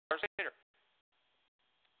hours later.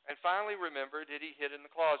 And finally remembered that he hid in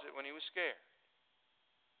the closet when he was scared.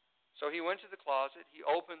 So he went to the closet, he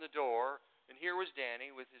opened the door, and here was Danny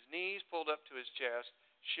with his knees pulled up to his chest,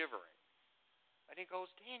 shivering. And he goes,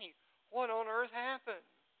 Danny, what on earth happened?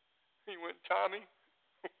 He went, Tommy,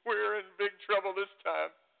 we're in big trouble this time.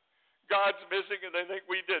 God's missing and they think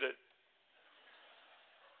we did it.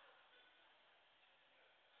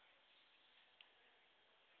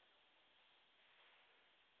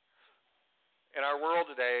 In our world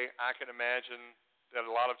today, I can imagine that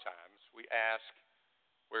a lot of times we ask,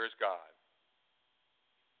 where's God?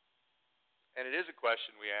 And it is a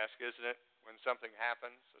question we ask, isn't it, when something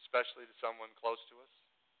happens, especially to someone close to us,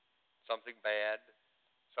 something bad,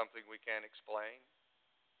 something we can't explain.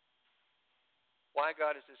 Why,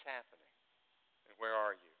 God, is this happening? And where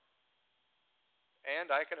are you? And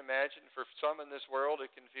I can imagine for some in this world,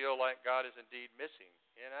 it can feel like God is indeed missing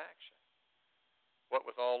in action. What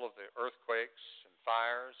with all of the earthquakes and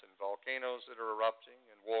fires and volcanoes that are erupting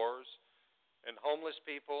and wars and homeless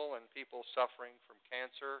people and people suffering from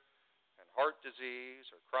cancer and heart disease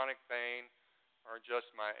or chronic pain or just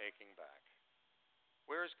my aching back.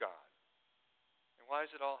 Where is God? And why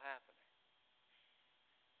is it all happening?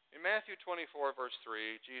 In Matthew 24, verse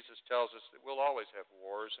 3, Jesus tells us that we'll always have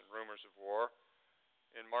wars and rumors of war.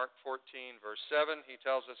 In Mark 14, verse 7, he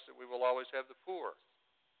tells us that we will always have the poor.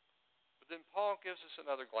 But then Paul gives us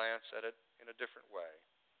another glance at it in a different way.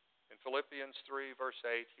 In Philippians 3, verse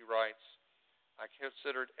 8, he writes, I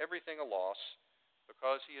considered everything a loss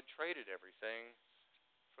because he had traded everything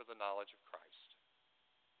for the knowledge of Christ.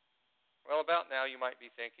 Well, about now you might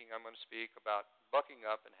be thinking I'm going to speak about bucking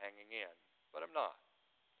up and hanging in, but I'm not.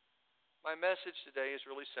 My message today is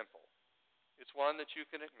really simple. It's one that you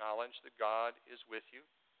can acknowledge that God is with you,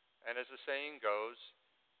 and as the saying goes,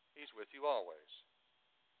 he's with you always.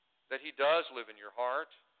 That he does live in your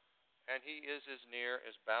heart, and he is as near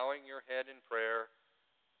as bowing your head in prayer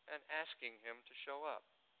and asking him to show up.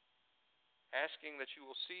 Asking that you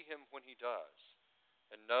will see him when he does,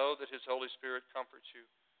 and know that his Holy Spirit comforts you,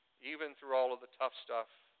 even through all of the tough stuff,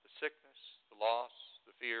 the sickness, the loss,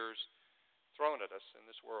 the fears thrown at us in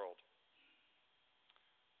this world.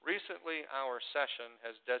 Recently, our session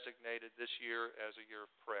has designated this year as a year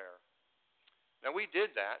of prayer. Now, we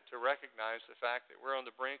did that to recognize the fact that we're on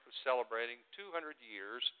the brink of celebrating 200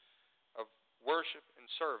 years of worship and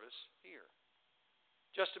service here.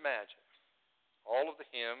 Just imagine all of the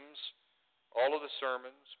hymns, all of the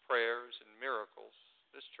sermons, prayers, and miracles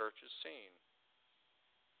this church has seen.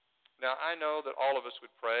 Now, I know that all of us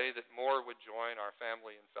would pray that more would join our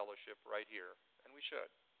family and fellowship right here, and we should.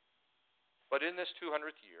 But in this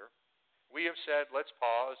 200th year, we have said, let's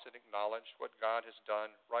pause and acknowledge what God has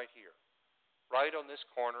done right here, right on this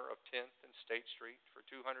corner of 10th and State Street for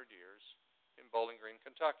 200 years in Bowling Green,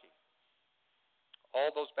 Kentucky.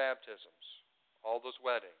 All those baptisms, all those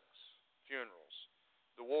weddings, funerals,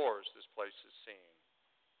 the wars this place has seen,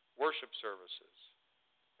 worship services,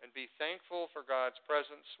 and be thankful for God's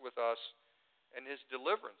presence with us and his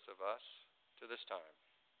deliverance of us to this time.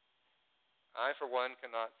 I, for one,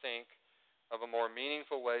 cannot think of a more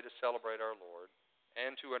meaningful way to celebrate our Lord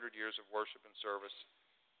and 200 years of worship and service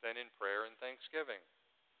than in prayer and thanksgiving.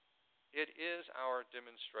 It is our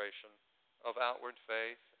demonstration of outward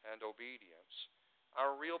faith and obedience,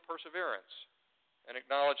 our real perseverance, an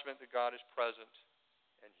acknowledgement that God is present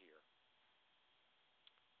and here.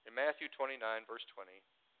 In Matthew 29, verse 20,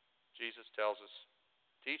 Jesus tells us,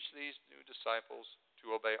 teach these new disciples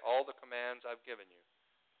to obey all the commands I've given you.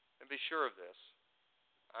 And be sure of this,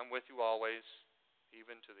 I'm with you always,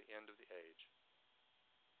 even to the end of the age.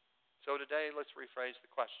 So today, let's rephrase the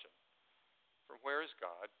question. From where is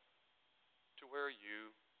God to where are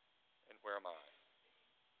you and where am I?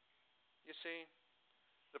 You see,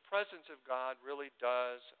 the presence of God really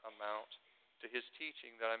does amount to his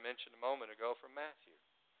teaching that I mentioned a moment ago from Matthew.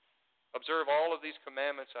 Observe all of these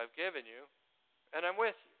commandments I've given you, and I'm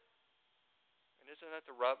with you. And isn't that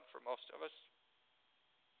the rub for most of us?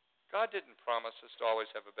 God didn't promise us to always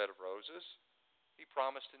have a bed of roses. He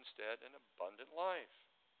promised instead an abundant life.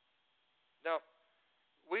 Now,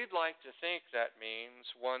 we'd like to think that means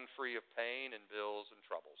one free of pain and bills and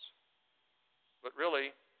troubles. But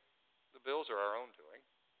really, the bills are our own doing.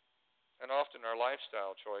 And often our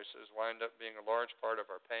lifestyle choices wind up being a large part of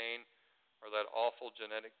our pain or that awful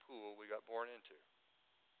genetic pool we got born into.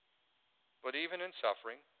 But even in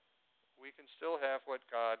suffering, we can still have what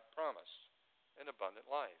God promised, an abundant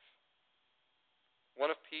life. One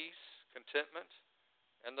of peace, contentment,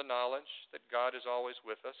 and the knowledge that God is always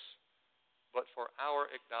with us, but for our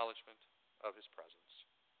acknowledgement of his presence.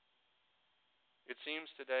 It seems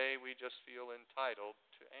today we just feel entitled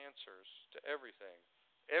to answers to everything,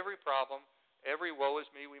 every problem, every woe is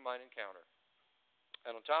me we might encounter.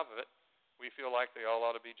 And on top of it, we feel like they all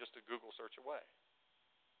ought to be just a Google search away.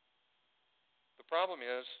 The problem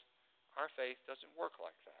is, our faith doesn't work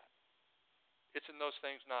like that. It's in those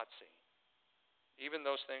things not seen, even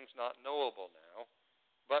those things not knowable now,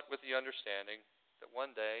 but with the understanding that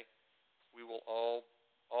one day we will all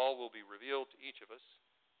will be revealed to each of us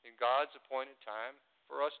in God's appointed time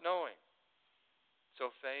for us knowing.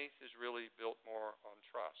 So faith is really built more on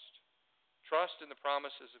trust. Trust in the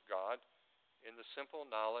promises of God, in the simple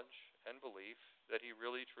knowledge and belief that He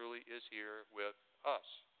really truly is here with us.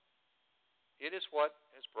 It is what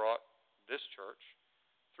has brought this church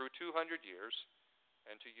through 200 years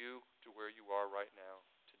and to you to where you are right now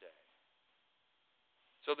today.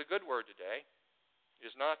 So the good word today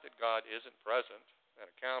is not that God isn't present and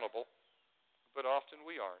accountable, but often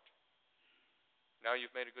we aren't. Now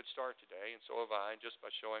you've made a good start today, and so have I, just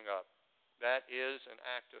by showing up. That is an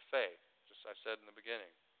act of faith, just as I said in the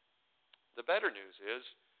beginning. The better news is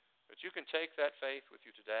that you can take that faith with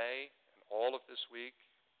you today and all of this week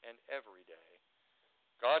and every day.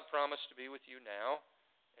 God promised to be with you now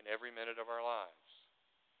and every minute of our lives.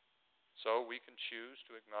 So we can choose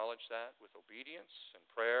to acknowledge that with obedience and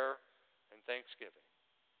prayer and thanksgiving,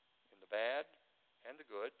 in the bad and the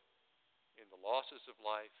good, in the losses of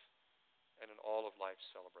life, and in all of life's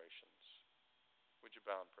celebrations. Would you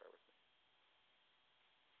bow in prayer with me?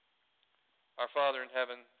 Our Father in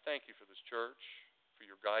heaven, thank you for this church, for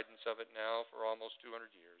your guidance of it now for almost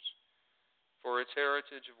 200 years, for its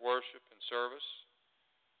heritage of worship and service.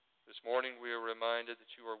 This morning we are reminded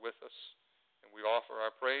that you are with us, and we offer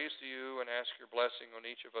our praise to you and ask your blessing on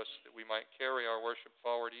each of us that we might carry our worship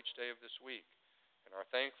forward each day of this week, in our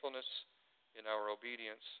thankfulness, in our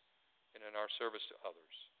obedience, and in our service to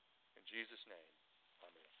others. In Jesus' name,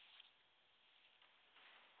 amen.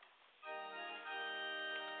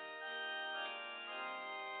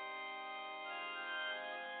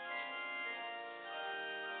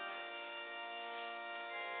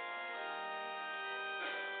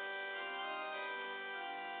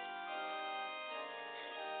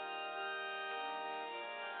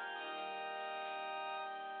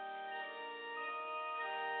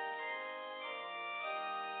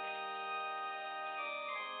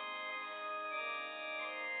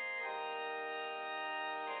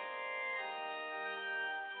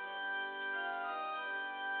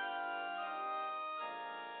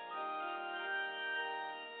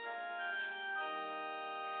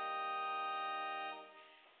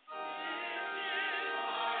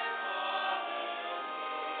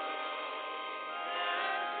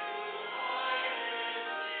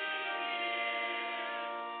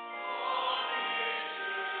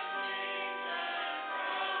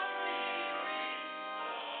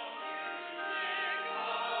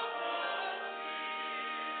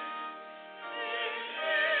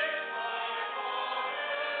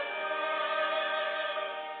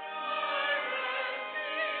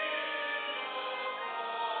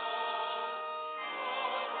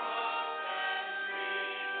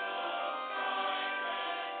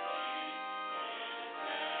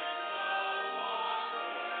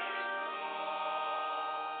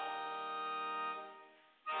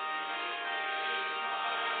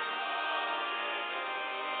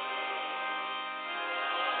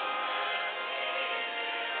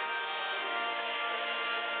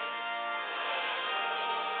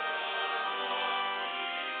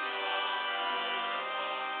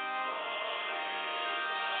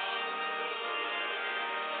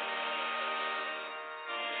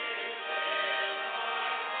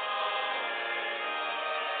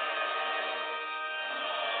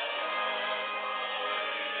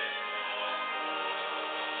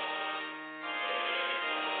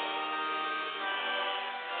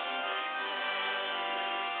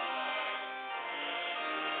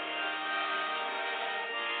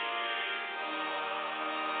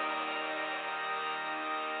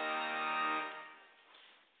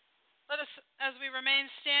 As we remain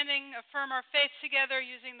standing, affirm our faith together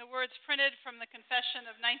using the words printed from the Confession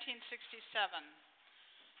of 1967.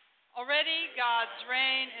 Already God's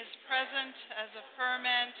reign is present as a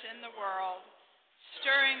ferment in the world,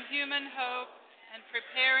 stirring human hope and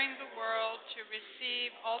preparing the world to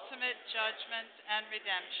receive ultimate judgment and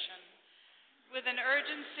redemption. With an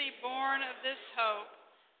urgency born of this hope,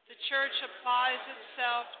 the Church applies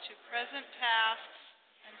itself to present tasks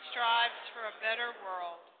and strives for a better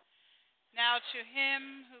world. Now to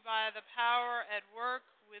him who by the power at work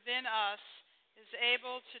within us is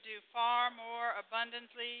able to do far more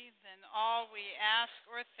abundantly than all we ask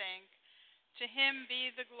or think, to him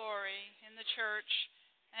be the glory in the Church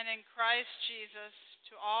and in Christ Jesus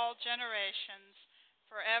to all generations,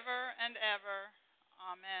 forever and ever.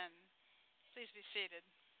 Amen. Please be seated.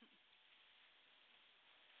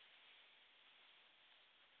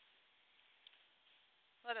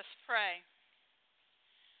 Let us pray.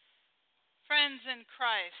 Friends in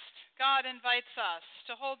Christ, God invites us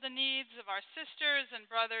to hold the needs of our sisters and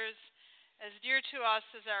brothers as dear to us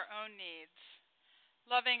as our own needs.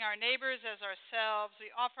 Loving our neighbors as ourselves,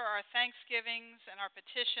 we offer our thanksgivings and our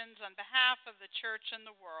petitions on behalf of the church and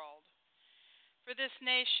the world. For this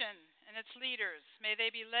nation and its leaders, may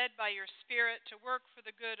they be led by your Spirit to work for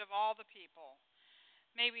the good of all the people.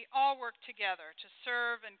 May we all work together to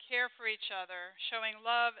serve and care for each other, showing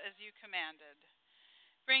love as you commanded.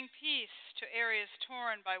 Bring peace to areas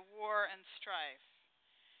torn by war and strife.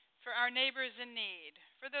 For our neighbors in need,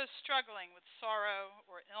 for those struggling with sorrow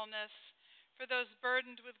or illness, for those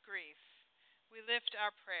burdened with grief, we lift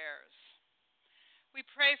our prayers. We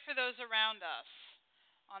pray for those around us,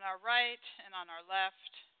 on our right and on our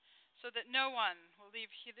left, so that no one will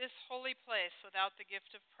leave this holy place without the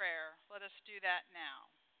gift of prayer. Let us do that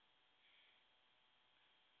now.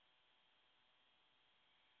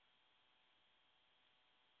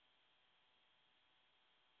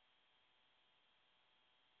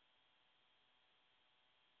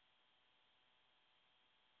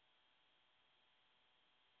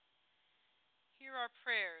 Hear our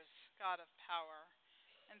prayers, God of power,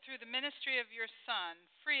 and through the ministry of your Son,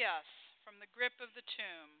 free us from the grip of the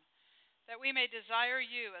tomb, that we may desire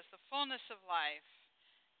you as the fullness of life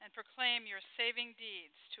and proclaim your saving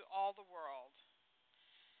deeds to all the world.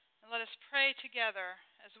 And let us pray together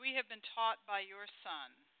as we have been taught by your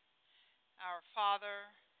Son. Our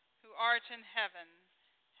Father, who art in heaven,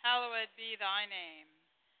 hallowed be thy name.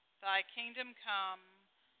 Thy kingdom come,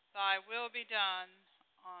 thy will be done,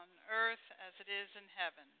 on earth as it is in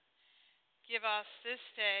heaven. Give us this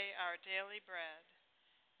day our daily bread,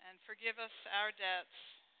 and forgive us our debts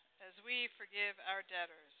as we forgive our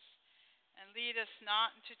debtors. And lead us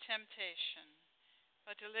not into temptation,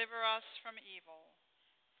 but deliver us from evil.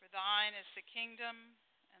 For thine is the kingdom,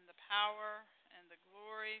 and the power, and the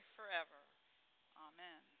glory forever.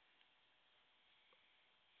 Amen.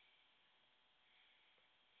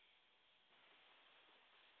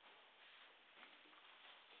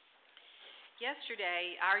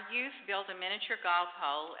 Yesterday, our youth built a miniature golf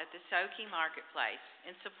hole at the Soki Marketplace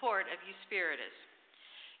in support of Euspiritus.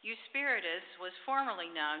 Euspiritus was formerly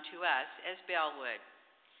known to us as Bellwood.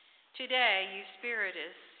 Today,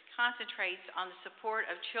 Euspiritus concentrates on the support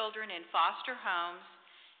of children in foster homes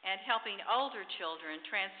and helping older children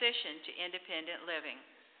transition to independent living.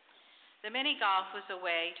 The mini golf was a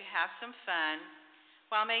way to have some fun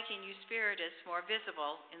while making Euspiritus more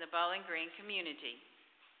visible in the Bowling Green community.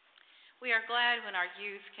 We are glad when our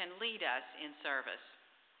youth can lead us in service.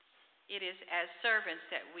 It is as servants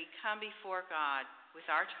that we come before God with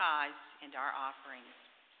our tithes and our offerings.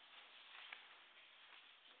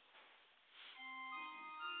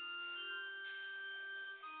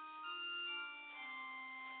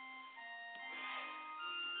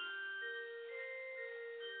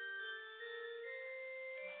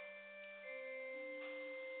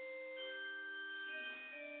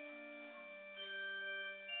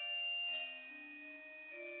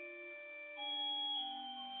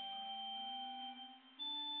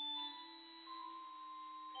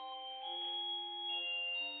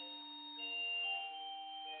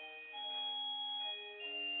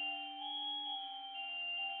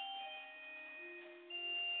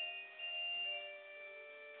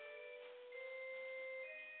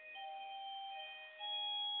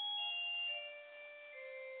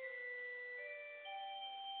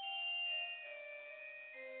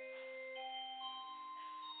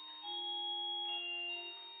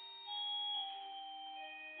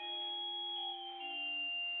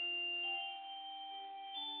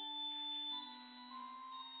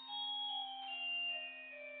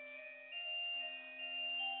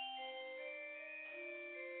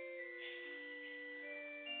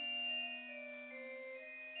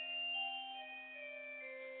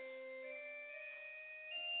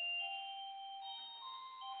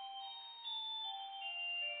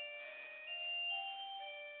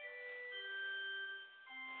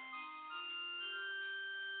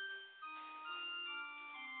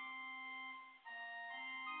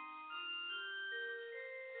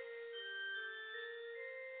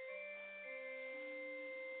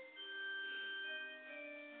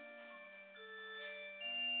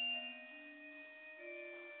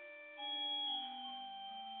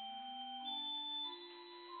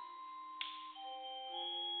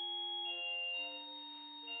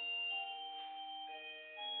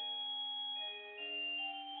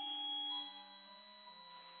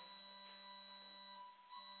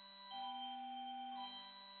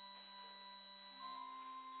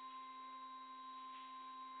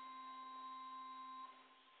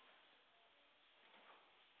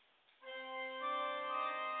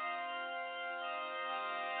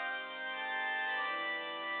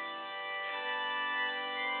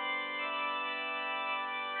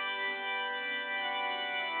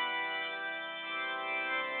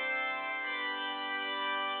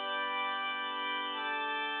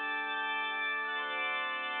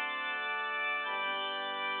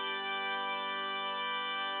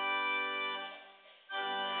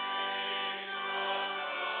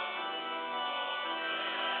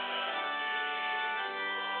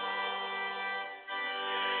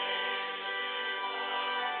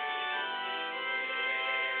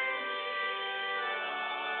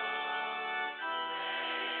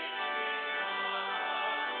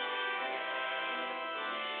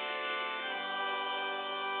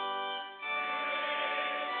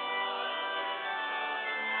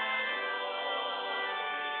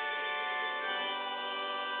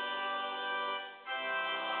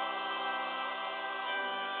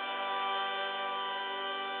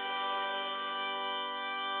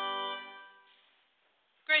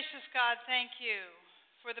 Gracious God, thank you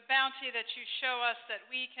for the bounty that you show us that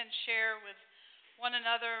we can share with one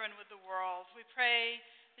another and with the world. We pray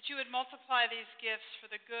that you would multiply these gifts for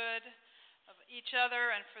the good of each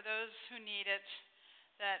other and for those who need it,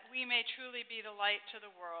 that we may truly be the light to the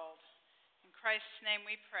world. In Christ's name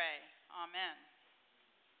we pray. Amen.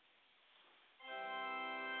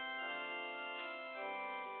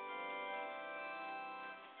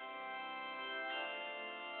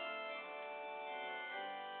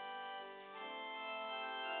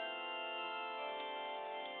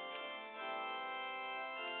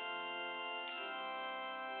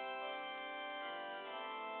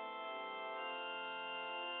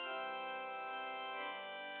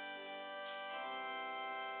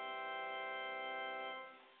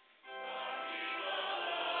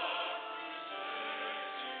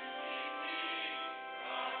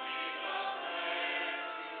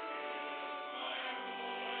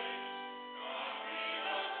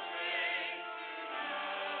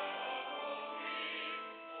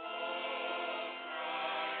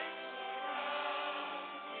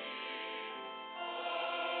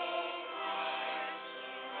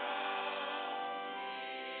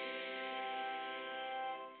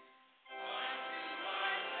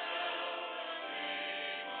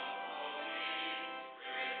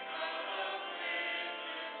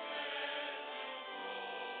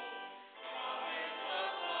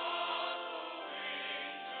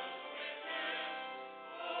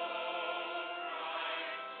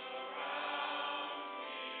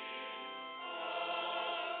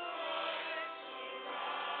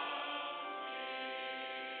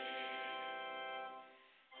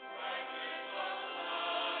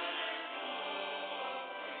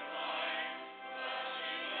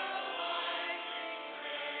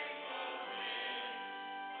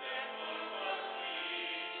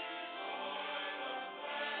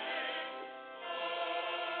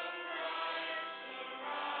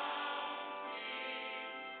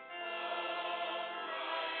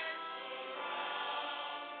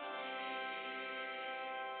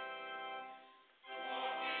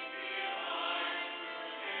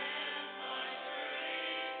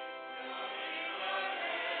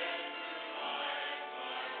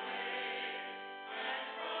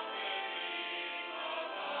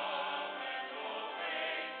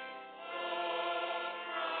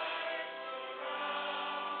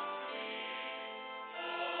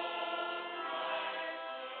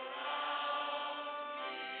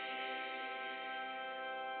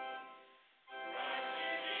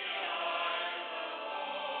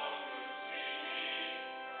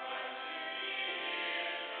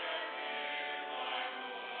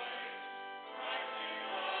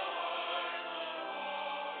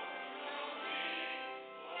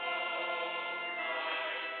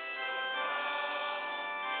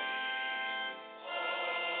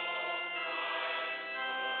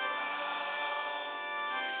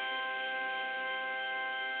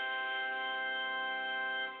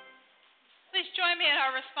 Please join me in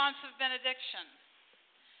our responsive benediction.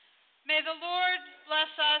 May the Lord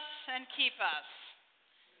bless us and keep us.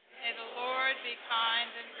 May the Lord be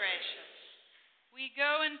kind and gracious. We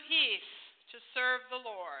go in peace to serve the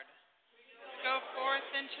Lord. Go forth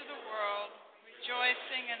into the world,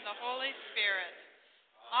 rejoicing in the Holy Spirit.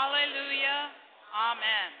 Alleluia.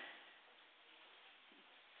 Amen.